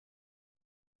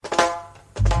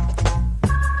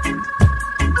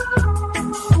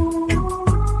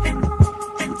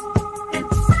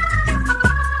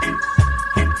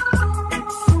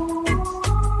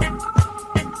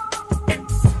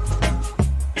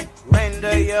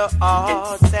Render your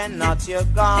hearts and not your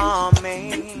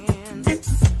garments.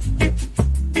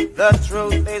 The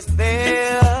truth is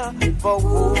there for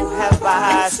who have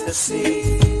eyes to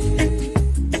see.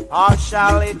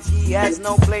 Partiality has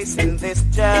no place in this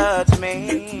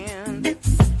judgment.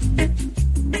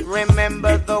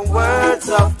 Remember the words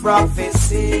of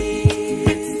prophecy.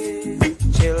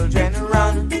 Children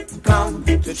run, come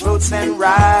to truths and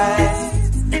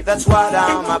rights. That's what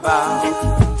I'm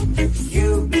about.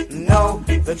 You know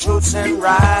the truths and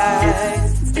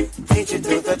rights. Teach it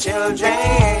to the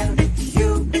children.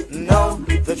 You know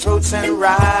the truths and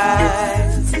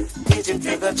rights. Teach it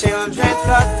to the children,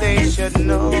 cause they should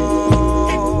know.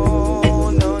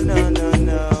 No, no, no,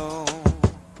 no.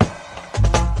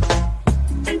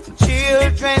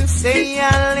 Children, say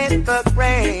a little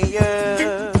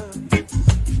prayer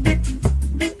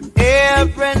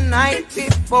every night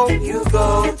before you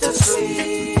go to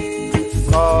sleep.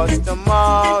 Cause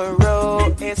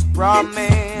tomorrow is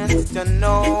promised to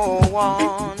no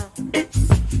one.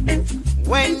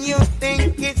 When you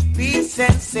think it's peace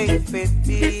and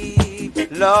safety,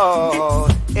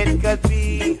 Lord, it could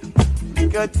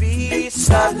be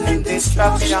sudden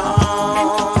destruction.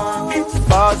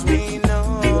 Cause we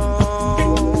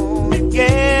know,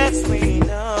 yes we know.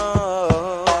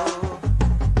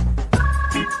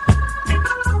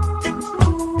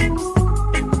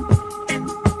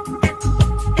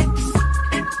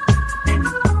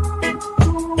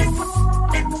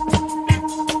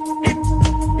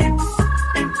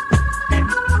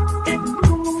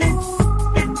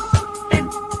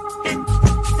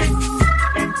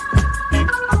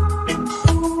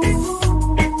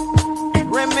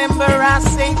 I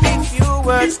say a few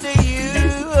words to you.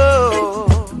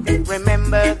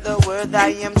 Remember the word I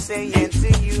am saying to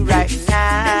you right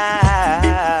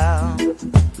now.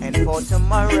 And for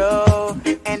tomorrow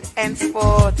and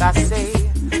henceforth I say,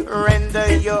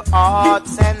 render your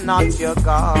hearts and not your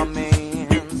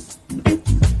garments.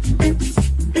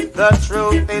 The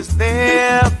truth is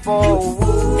there for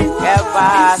who have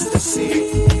eyes to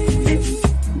see.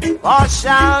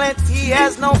 Partiality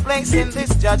has no place in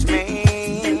this judgment.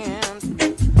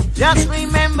 Just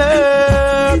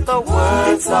remember the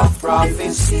words of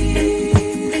prophecy.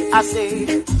 I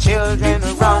say, children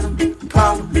run,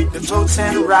 come to truths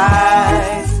and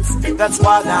rights. That's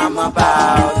what I'm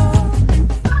about.